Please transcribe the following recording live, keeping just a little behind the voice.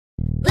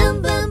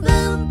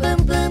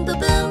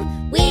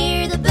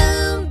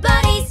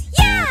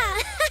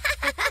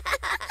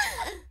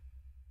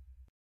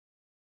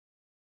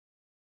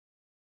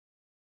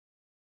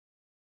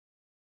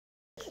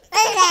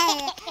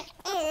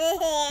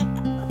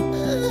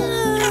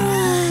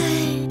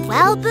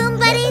Well, Boom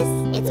Buddies,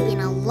 it's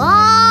been a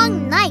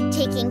long night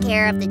taking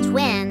care of the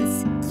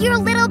twins. Your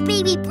little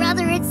baby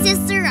brother and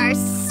sister are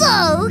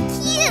so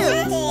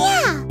cute.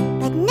 Yeah,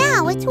 but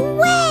now it's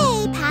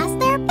way past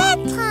their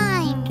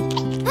bedtime.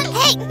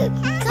 Hey,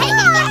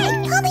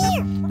 come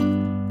here.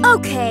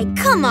 Okay,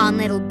 come on,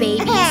 little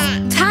babies.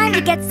 Time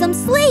to get some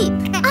sleep.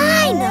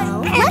 I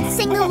know. Let's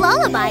sing the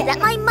lullaby that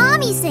my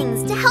mommy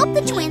sings to help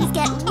the twins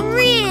get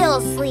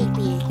real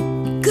sleepy.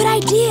 Good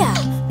idea.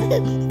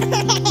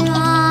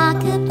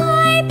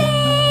 Rock-a-bye,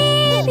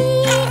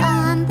 baby,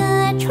 on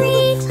the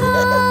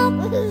treetop.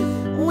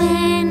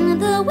 When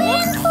the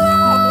wind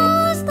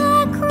blows,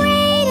 the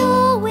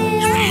cradle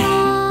will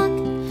rock.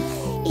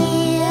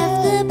 If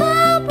the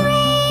bough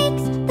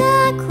breaks,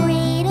 the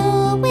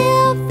cradle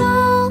will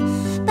fall.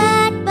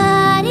 But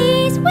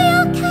buddies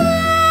will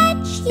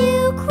catch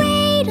you,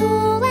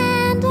 cradle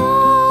and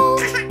all.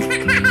 Hey,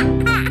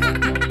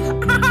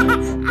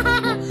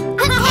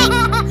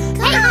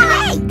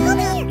 come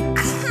here.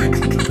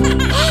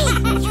 Hey,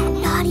 you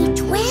naughty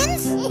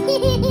twins.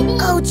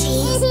 Oh,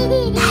 geez,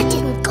 that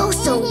didn't go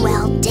so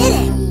well, did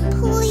it?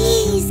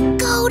 Please,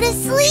 go to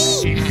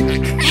sleep.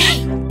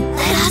 Hey,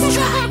 let us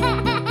try.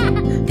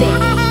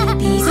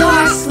 Babies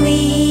are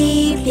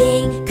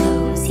sleeping,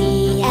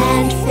 cozy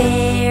and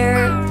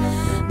fair.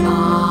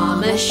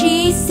 Mama,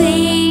 she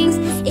sings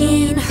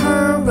in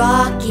her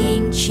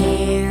rocking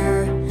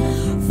chair.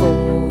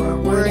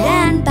 Forward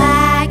and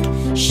back,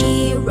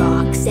 she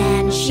rocks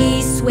and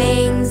she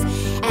swings.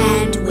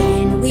 And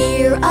when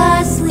we're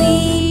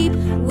asleep,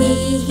 we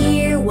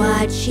hear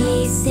what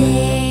she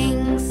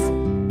sings.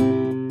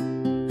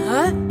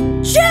 Huh?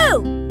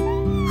 Shoo!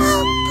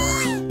 Oh,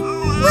 boy.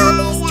 Will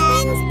these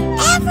twins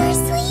ever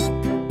sleep?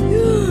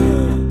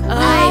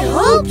 I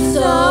hope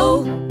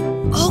so.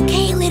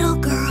 Okay, little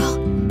girl.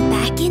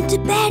 Back into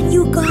bed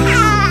you go.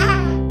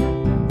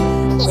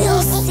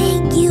 We'll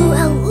sing you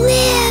a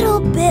little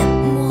bit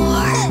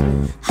more.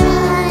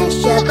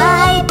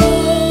 Hush-a-bye,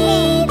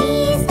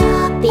 babies,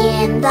 up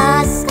in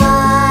the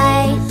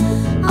sky.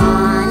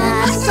 On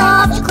a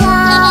soft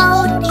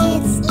cloud,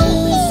 it's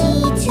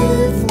easy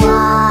to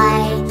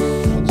fly.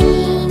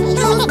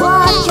 Angels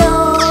watch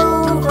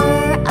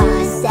over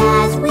us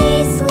as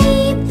we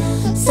sleep.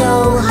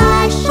 So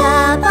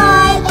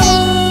hush-a-bye,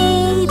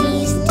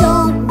 babies,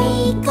 don't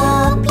make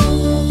a peep.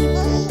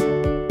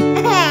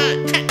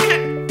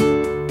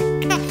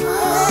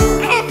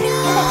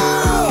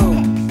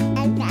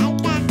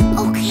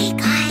 Okay,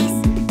 guys,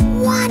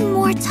 one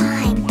more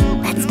time.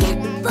 Let's get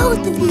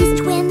both of these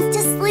twins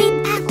to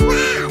sleep at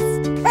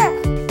last.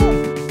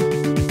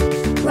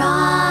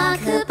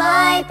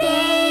 Rock-a-bye,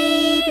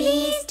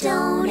 babies,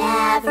 don't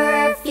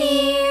ever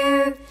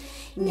fear.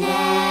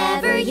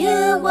 Never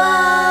you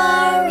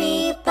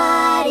worry,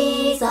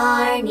 buddies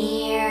are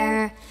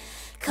near.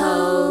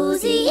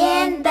 Cozy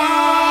in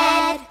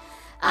bed,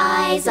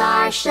 eyes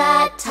are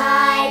shut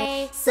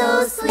tight.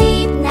 So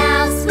sleep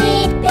now,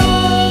 sweet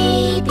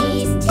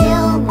babies,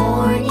 till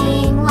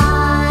morning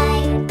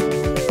light.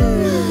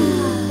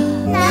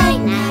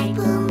 Night-night,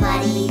 Boom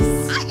Buddies.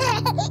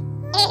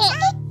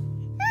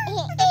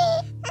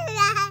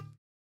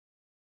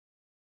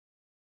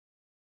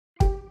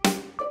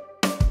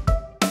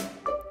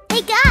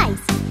 Hey guys,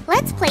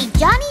 let's play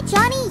Johnny,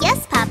 Johnny,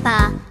 Yes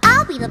Papa.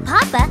 I'll be the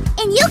papa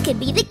and you can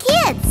be the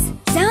kids.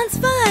 Sounds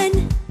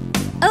fun.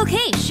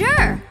 Okay,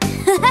 sure.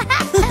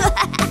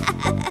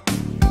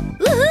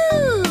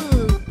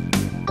 Woohoo!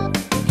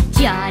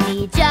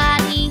 Johnny,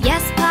 Johnny,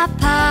 yes,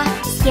 Papa.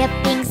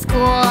 Skipping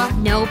school,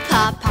 No,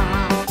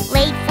 Papa.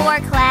 late for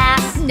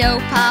class. No,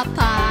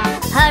 Papa.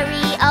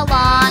 Hurry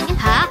along.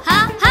 Ha,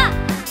 ha, ha.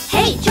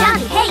 Hey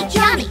Johnny, hey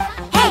Johnny.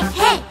 Hey,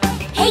 hey.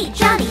 Hey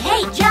Johnny,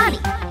 hey Johnny.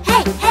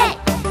 Hey, hey.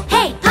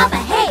 Hey Papa,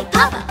 hey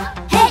Papa.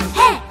 Hey,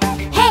 hey.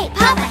 Hey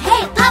Papa,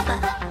 hey Papa.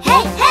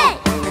 Hey, hey.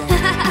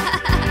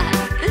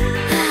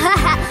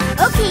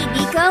 Okay,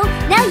 Nico.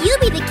 Now you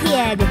be the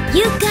kid.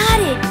 You got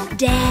it,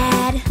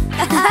 Dad.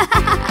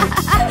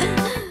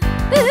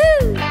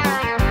 Woohoo!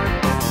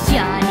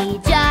 Johnny,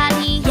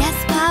 Johnny, yes,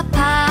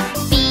 Papa.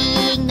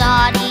 Being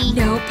naughty.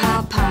 No,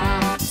 Papa.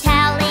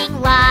 Telling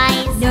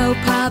lies. No,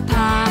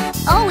 Papa.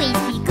 Always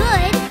be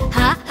good.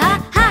 Ha, ha,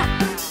 ha.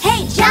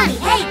 Hey Johnny,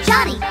 hey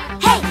Johnny.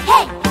 Hey,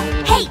 hey.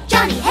 Hey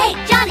Johnny, hey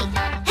Johnny.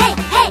 Hey,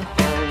 hey.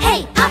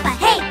 Hey Papa,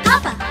 hey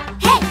Papa.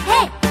 Hey,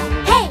 hey.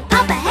 Hey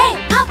Papa, hey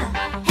Papa.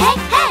 Hey,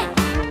 hey.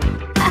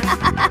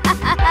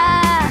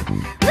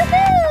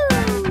 Woohoo!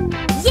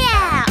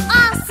 Yeah,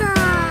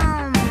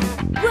 awesome.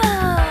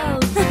 Whoa.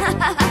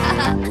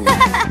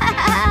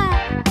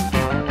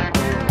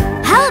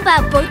 How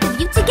about both of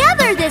you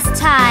together this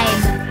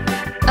time?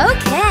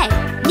 Okay,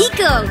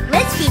 Nico,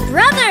 let's be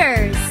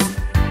brothers.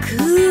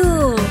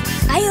 Cool.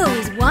 I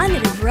always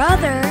wanted a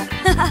brother.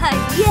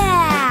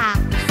 Yeah.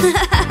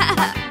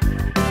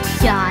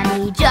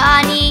 Johnny,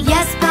 Johnny.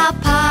 Yes,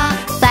 Papa.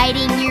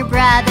 Fighting your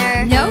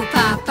brother. No,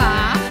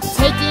 Papa.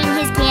 Taking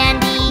his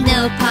candy.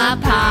 No,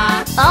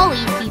 Papa.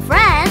 Always be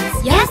friends.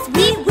 Yes,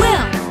 we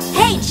will.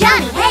 Hey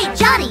Johnny, hey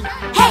Johnny.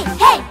 Hey,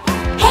 hey.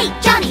 Hey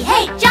Johnny,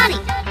 hey Johnny.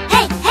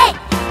 Hey, hey.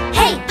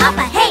 Hey Papa,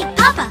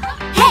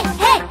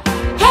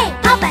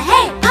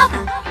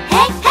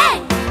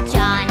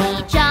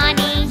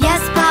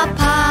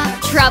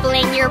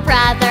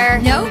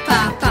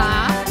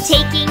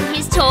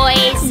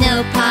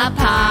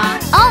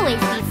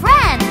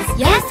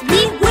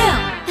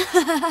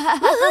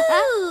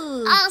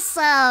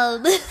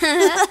 awesome!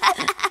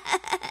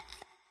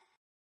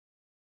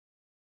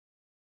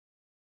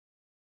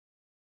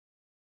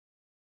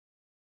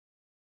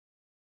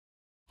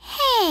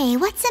 Hey,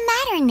 what's the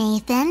matter,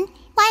 Nathan?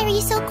 Why are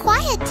you so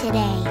quiet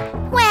today?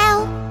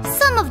 Well,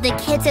 some of the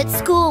kids at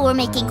school were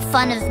making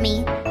fun of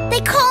me.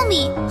 They call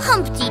me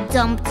Humpty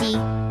Dumpty.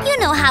 You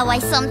know how I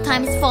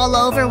sometimes fall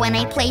over when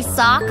I play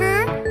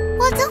soccer?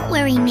 Well, don't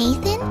worry,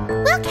 Nathan.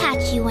 We'll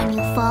catch you when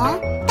you fall.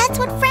 That's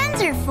what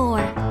friends are for.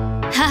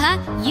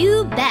 Haha,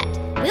 you bet.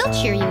 We'll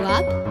cheer you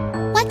up.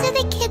 What do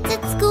the kids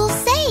at school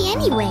say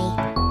anyway?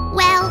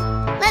 Well,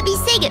 let me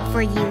sing it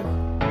for you.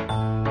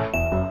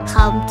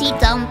 Humpty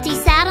Dumpty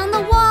sat on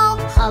the wall.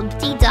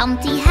 Humpty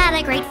Dumpty had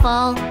a great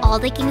fall. All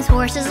the king's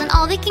horses and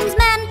all the king's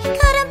men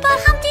couldn't put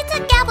Humpty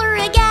together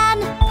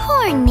again.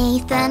 Poor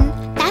Nathan.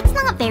 That's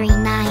not very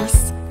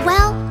nice.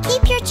 Well,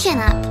 keep your chin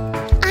up.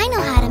 I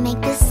know how to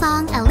make this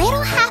song a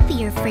little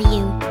happier for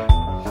you.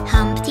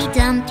 Humpty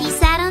Dumpty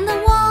sat on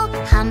the wall.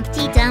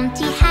 Humpty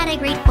Dumpty had a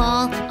great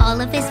fall. All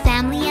of his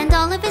family and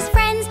all of his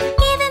friends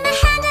gave him a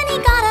hand and he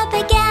got up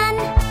again.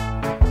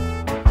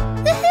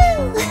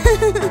 Woohoo!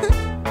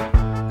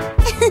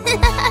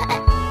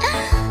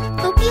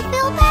 Hope you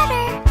feel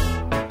better.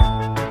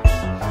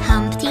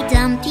 Humpty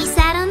Dumpty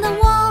sat on the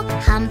wall.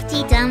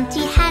 Humpty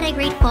Dumpty had a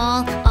great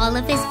fall. All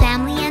of his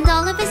family and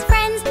all of his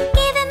friends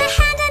gave him a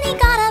hand and he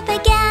got up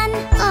again.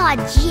 Aw,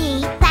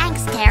 gee,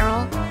 thanks,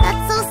 Carol.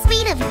 That's so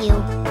sweet of you.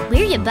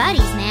 We're your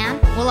buddies, man.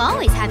 We'll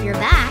always have your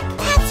back.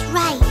 That's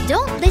right.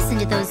 Don't listen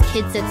to those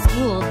kids at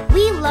school.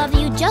 We love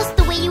you just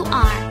the way you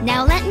are.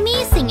 Now let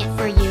me sing it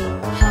for you.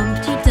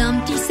 Humpty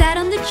Dumpty sat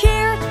on the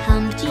chair.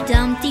 Humpty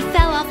Dumpty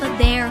fell off a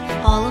bear.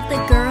 All of the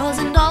girls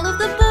and all of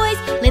the boys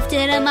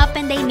lifted him up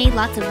and they made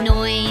lots of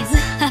noise.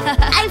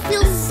 I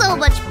feel so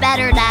much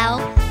better now.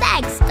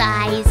 Thanks,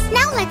 guys.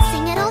 Now let's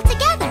sing it all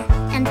together.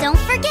 And don't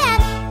forget,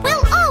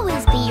 we'll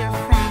always be your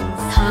friends.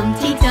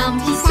 Humpty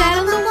Dumpty sat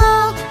on the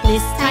wall.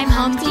 This time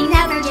Humpty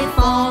never did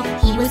fall.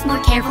 He was more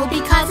careful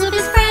because of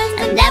his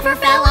friends and never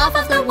fell off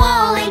of the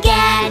wall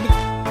again.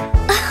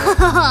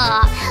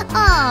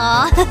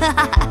 Aww.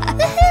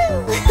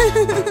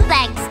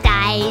 Thanks,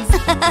 guys.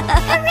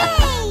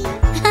 Hooray!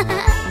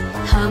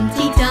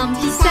 Humpty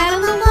Dumpty sat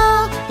on the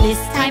wall. This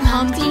time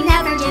Humpty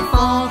never did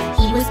fall.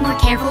 He was more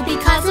careful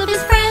because of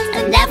his friends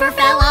and never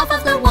fell off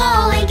of the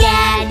wall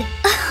again.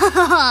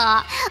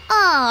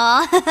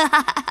 Aww.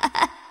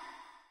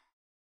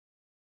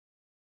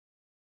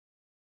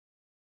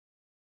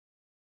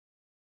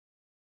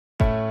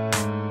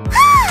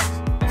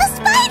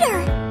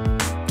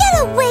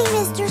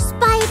 Mr.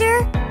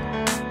 Spider!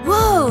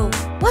 Whoa!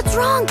 What's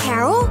wrong,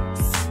 Carol?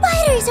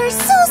 Spiders are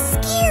so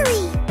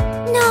scary!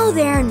 No,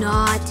 they're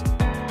not.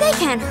 They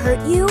can't hurt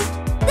you.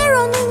 They're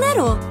only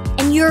little,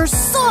 and you're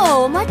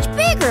so much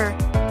bigger.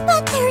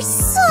 But they're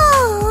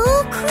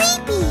so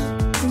creepy.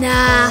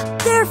 Nah,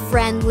 they're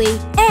friendly,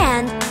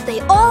 and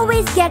they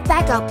always get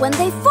back up when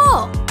they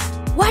fall.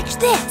 Watch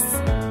this.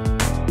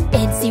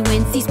 Incy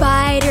Wincy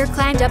Spider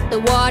climbed up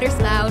the water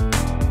spout.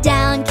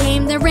 Down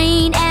came the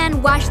rain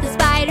and washed the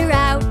spider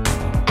out.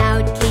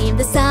 Out came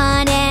the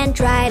sun and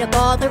dried up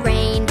all the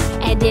rain.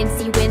 And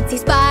Incy Wincy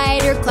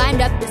Spider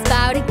climbed up the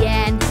spout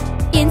again.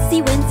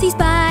 Incy Wincy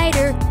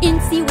Spider,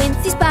 Incy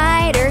Wincy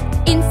Spider,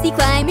 Incy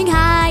climbing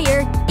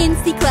higher,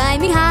 Incy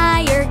climbing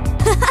higher.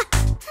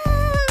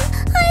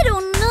 I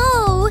don't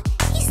know.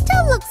 He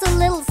still looks a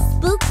little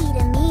spooky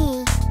to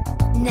me.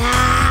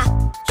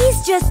 Nah,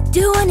 he's just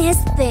doing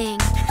his thing.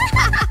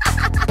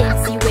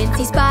 Incy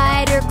Wincy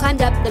Spider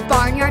climbed up the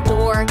barnyard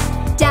door.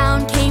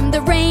 Down came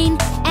the rain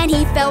and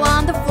he fell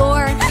on the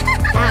floor.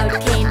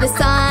 Out came the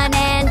sun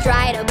and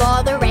dried up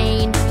all the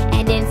rain.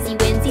 And Incy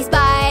Wincy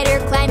Spider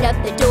climbed up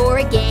the door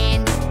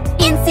again.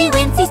 Incy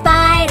Wincy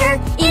Spider,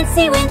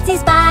 Incy Wincy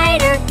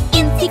Spider,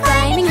 Incy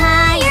climbing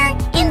higher,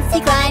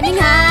 Incy climbing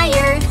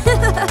higher.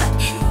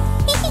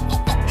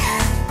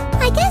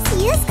 I guess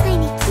he is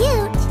kind of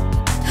cute.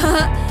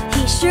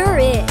 He sure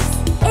is.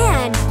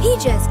 And he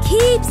just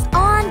keeps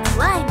on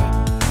climbing.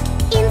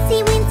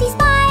 Incy Wincy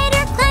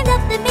Spider climbed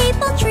up the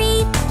maple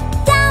tree.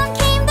 Down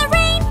came the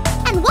rain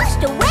and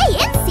washed away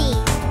Incy.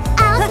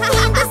 Out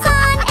came the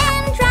sun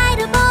and dried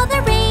up all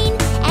the rain.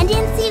 And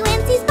Incy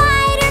Wincy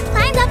Spider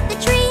climbed up the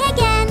tree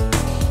again.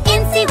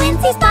 Incy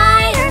Wincy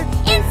Spider,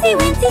 Incy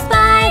Wincy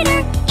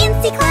Spider,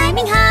 Incy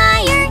climbing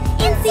higher,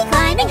 Incy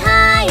climbing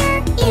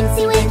higher.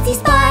 Incy Wincy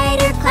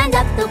Spider climbed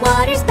up the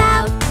water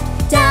spout.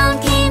 Down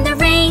came the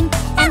rain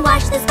and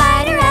washed the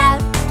spider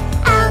out.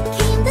 Out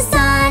came the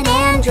sun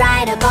and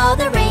dried up all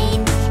the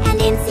rain. And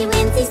Incy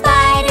Wincy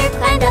Spider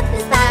climbed up the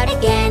spout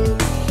again.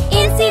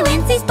 Incy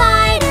Wincy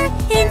Spider,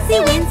 Incy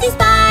Wincy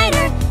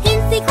Spider,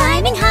 Incy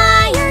climbing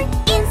higher,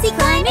 Incy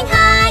climbing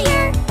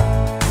higher.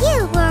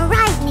 You were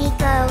right,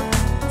 Nico.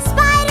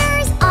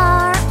 Spiders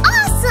are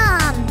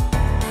awesome!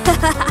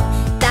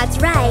 That's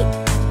right.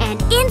 And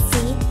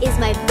Incy is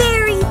my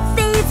very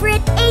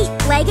favorite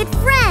 8-legged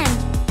friend.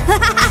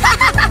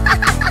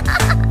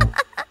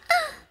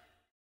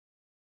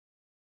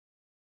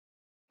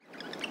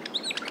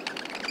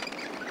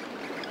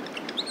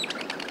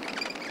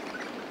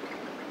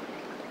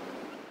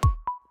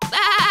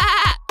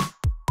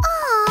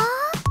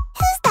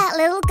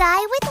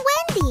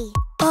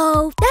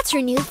 That's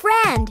her new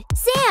friend,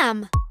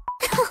 Sam.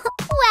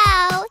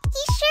 Wow,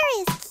 he sure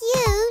is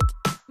cute.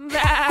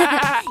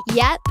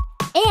 Yep,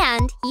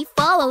 and he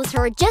follows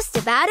her just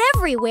about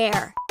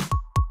everywhere.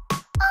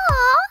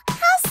 Aw,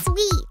 how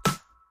sweet.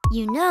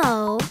 You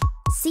know,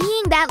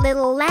 seeing that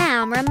little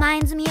lamb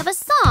reminds me of a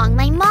song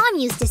my mom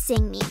used to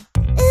sing me.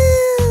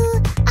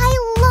 Ooh, I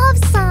love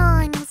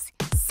songs.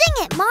 Sing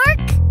it, Mark.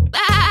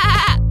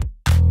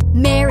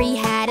 Mary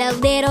had a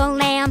little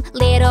lamb,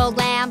 little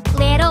lamb,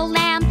 little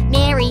lamb.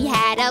 Mary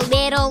had a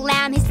little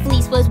lamb, his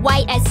fleece was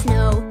white as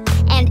snow.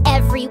 And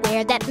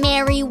everywhere that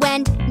Mary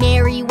went,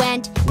 Mary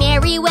went,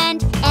 Mary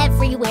went.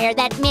 Everywhere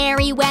that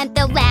Mary went,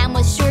 the lamb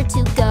was sure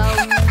to go.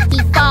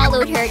 He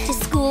followed her to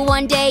school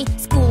one day,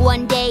 school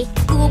one day,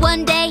 school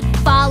one day.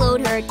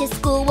 Followed her to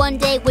school one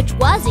day, which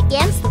was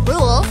against the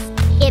rules.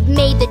 It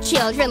made the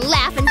children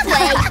laugh and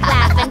play,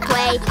 laugh and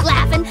play,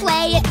 laugh and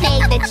play. It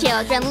made the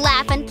children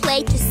laugh and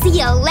play to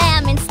see a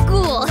lamb in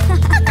school.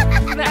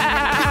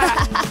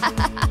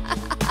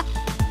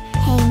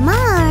 Hey,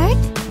 Mark,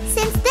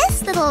 since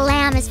this little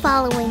lamb is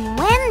following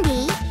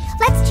Wendy,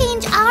 let's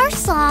change our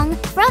song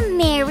from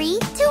Mary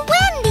to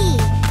Wendy.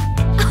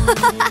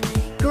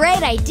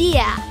 Great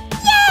idea.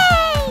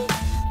 Yay!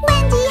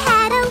 Wendy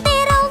had a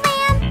little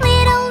lamb,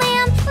 little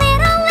lamb,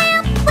 little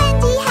lamb.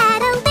 Wendy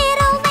had a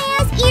little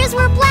lamb, his ears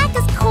were black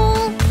as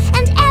coal.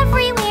 And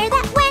everywhere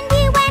that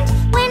Wendy went,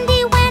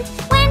 Wendy went,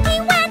 Wendy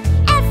went.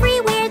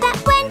 Everywhere that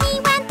Wendy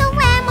went, the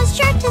lamb was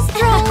sure to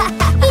stroll.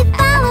 He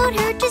followed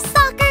her to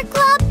soccer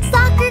club,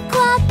 soccer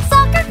club,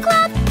 soccer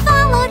club.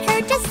 Followed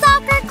her to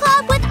soccer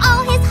club with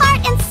all his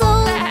heart and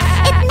soul.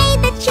 It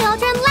made the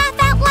children laugh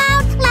out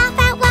loud, laugh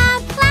out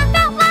loud, laugh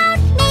out loud.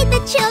 Made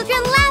the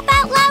children laugh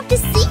out loud to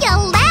see a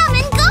lamb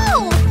and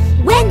go.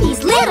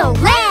 Wendy's little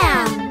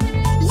lamb.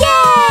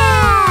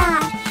 Yeah!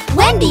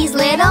 Wendy's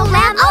little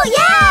lamb, oh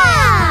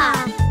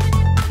yeah!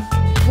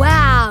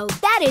 Wow,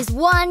 that is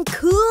one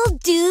cool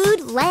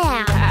dude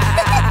lamb.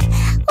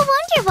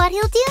 Wonder what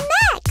he'll do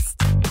next.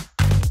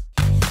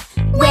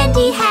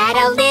 Wendy had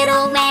a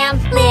little lamb,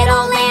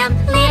 little lamb,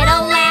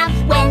 little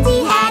lamb.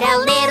 Wendy had a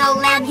little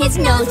lamb, his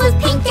nose was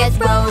pink as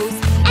rose.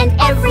 And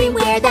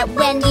everywhere that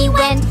Wendy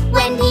went,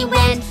 Wendy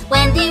went,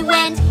 Wendy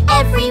went.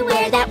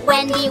 Everywhere that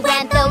Wendy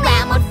went, the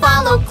lamb would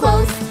follow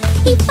close.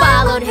 He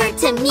followed her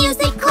to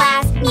music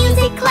class,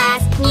 music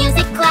class,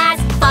 music class.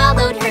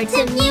 Followed her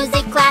to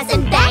music class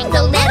and banged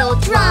a little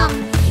drum.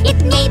 It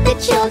made the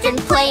children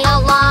play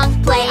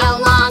along, play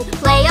along,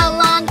 play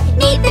along.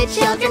 Made the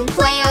children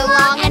play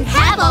along and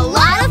have a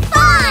lot of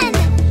fun.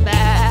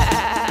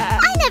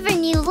 I never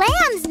knew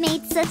lambs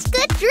made such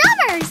good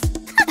drummers.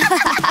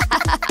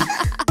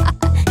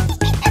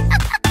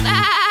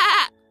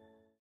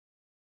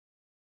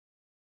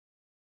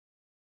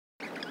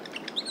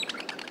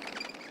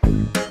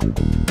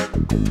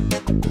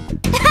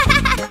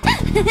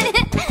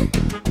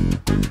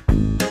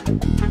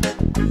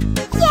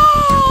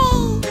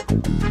 Yay!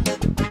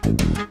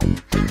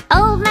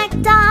 Old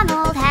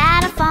MacDonald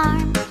had a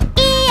farm,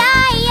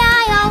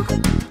 E-I-E-I-O.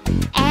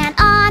 And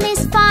on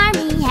his farm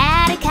he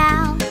had a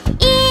cow,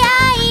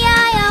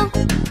 E-I-E-I-O.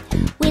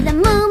 With a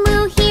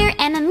moo-moo here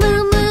and a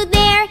moo-moo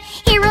there.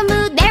 Here a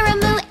moo, there a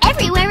moo,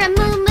 everywhere a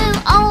moo-moo.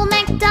 Old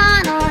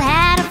MacDonald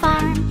had a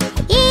farm,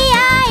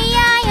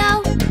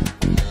 E-I-E-I-O.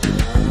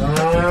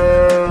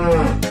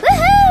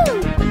 Woohoo!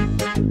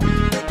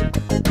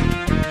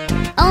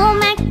 Old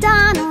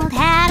MacDonald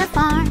had a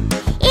farm,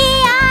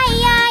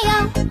 E-I-E-I-O.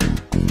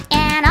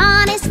 And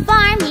on his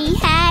farm he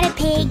had a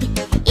pig,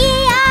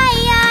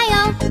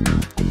 E-I-E-I-O.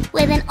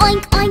 With an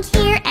oink oink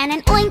here and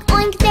an oink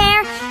oink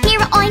there. Here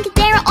a oink,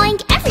 there a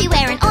oink,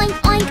 everywhere an oink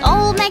oink.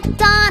 Old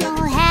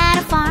MacDonald had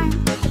a farm,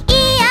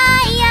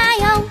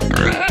 E-I-E-I-O.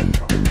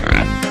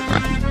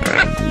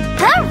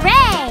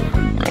 Hooray!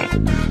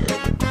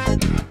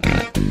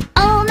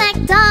 Old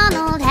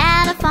MacDonald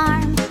had a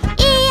farm,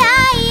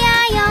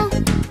 E-I-E-I-O.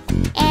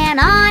 And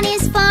on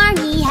his farm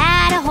he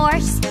had a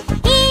horse,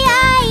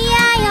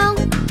 E-I-E-I-O.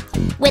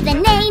 With a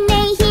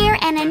neigh-neigh here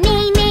and a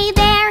neigh-neigh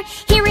there.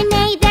 Here a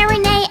neigh, there a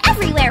neigh,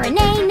 everywhere a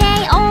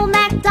neigh-neigh. Old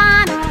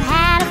MacDonald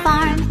had a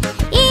farm,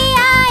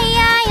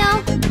 E-I-E-I-O.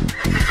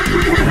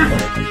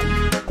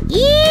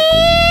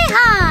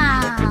 Yee-haw!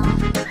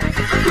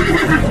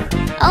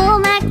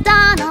 Old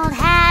MacDonald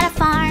had a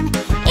farm,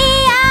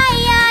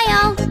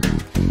 E-I-E-I-O.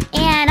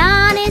 And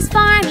on his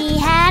farm he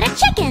had a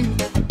chicken,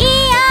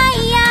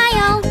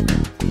 E-I-E-I-O.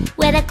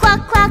 With a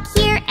cluck cluck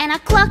here and a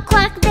cluck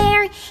cluck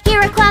there.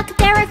 Here a cluck,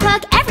 there a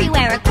cluck,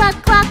 everywhere a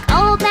cluck cluck.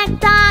 Old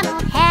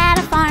MacDonald had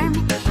a farm,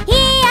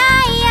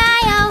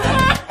 E-I-E-I-O.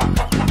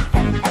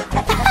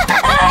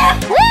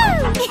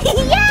 Woo!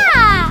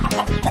 Yeah!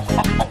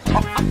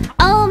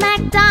 Old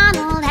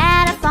MacDonald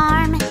had a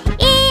farm,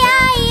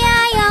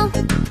 E-I-E-I-O.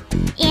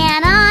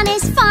 And on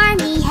his farm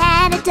he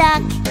had a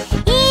duck,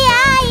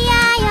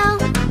 E-I-E-I-O.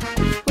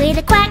 With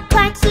a quack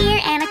quack here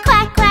and a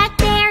quack quack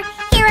there.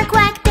 Here a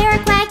quack, there a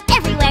quack,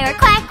 everywhere a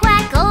quack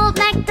quack. Old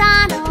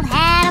MacDonald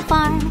had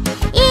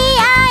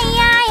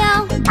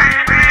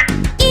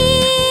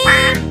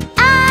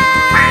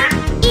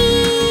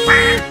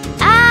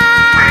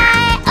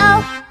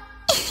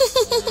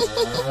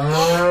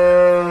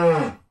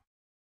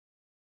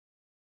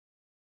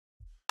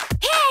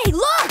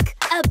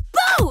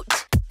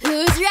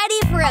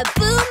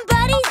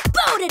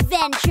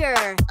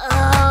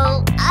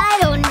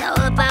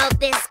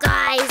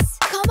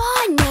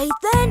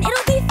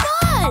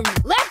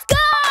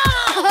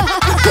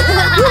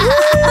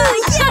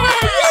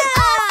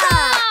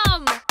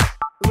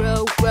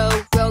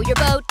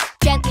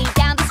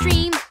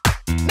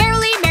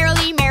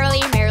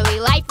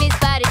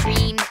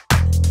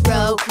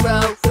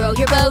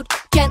your boat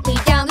gently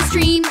down the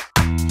stream.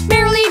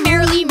 Merrily,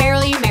 merrily,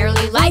 merrily,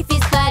 merrily, life is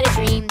but a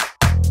dream.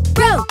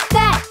 Row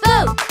that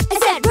boat, I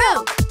said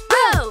row,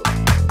 row.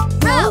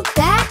 Row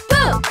that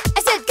boat,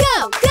 I said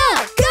go, go,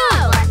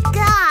 go. But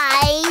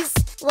guys,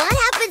 what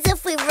happens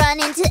if we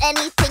run into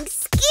anything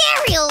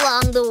scary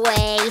along the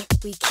way?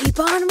 We keep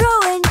on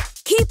rowing,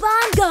 keep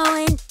on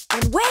going,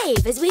 and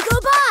wave as we go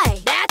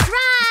by. That's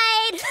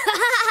right!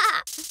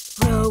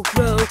 Row,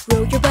 row,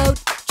 row your boat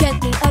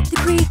gently up the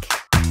creek.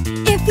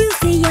 If you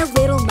see a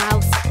little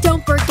mouse,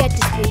 don't forget to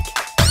squeak.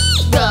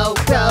 Row,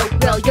 row,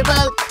 row your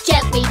boat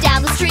gently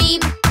down the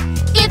stream.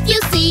 If you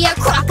see a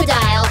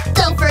crocodile,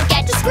 don't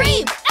forget to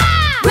scream.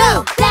 Ah!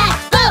 Row that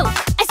boat!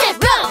 I said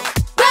row,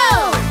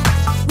 row!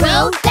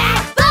 Row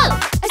that boat!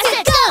 I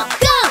said go,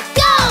 go,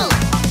 go!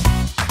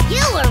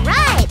 You were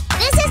right!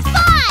 This is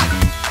fun!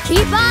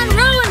 Keep on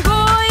rowing,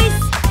 boys!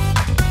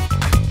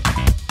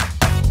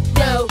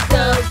 Row,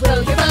 row, row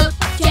your boat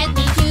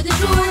gently to the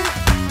shore.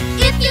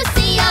 If you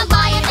see a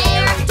lion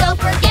there, don't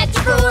forget to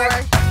roar.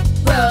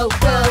 Row,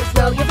 row,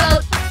 row your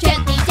boat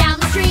gently down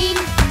the stream.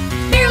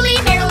 Merrily,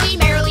 merrily,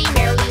 merrily,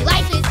 merrily,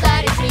 life is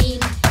but a dream.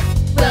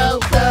 Row,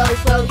 row,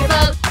 row your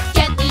boat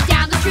gently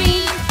down the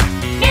stream.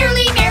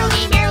 Merrily,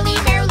 merrily, merrily,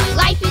 merrily,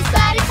 life is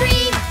but a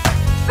dream.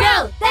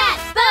 Row that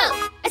boat!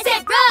 I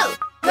said row,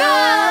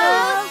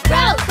 row!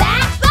 Row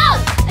that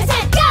boat! I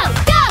said go,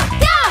 go,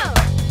 go!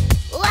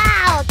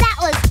 Wow, that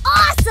was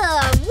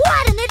awesome!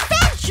 What an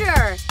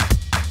adventure!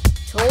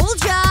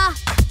 Told ya!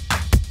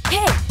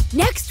 Hey,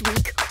 next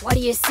week, what do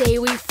you say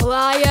we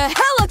fly a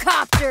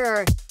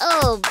helicopter?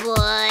 Oh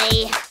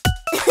boy.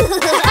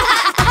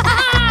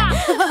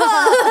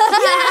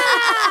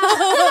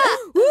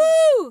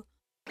 Woo!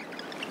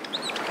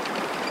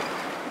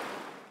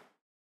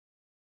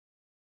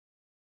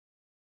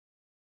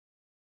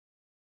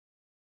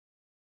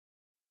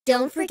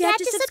 Don't forget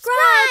to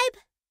subscribe!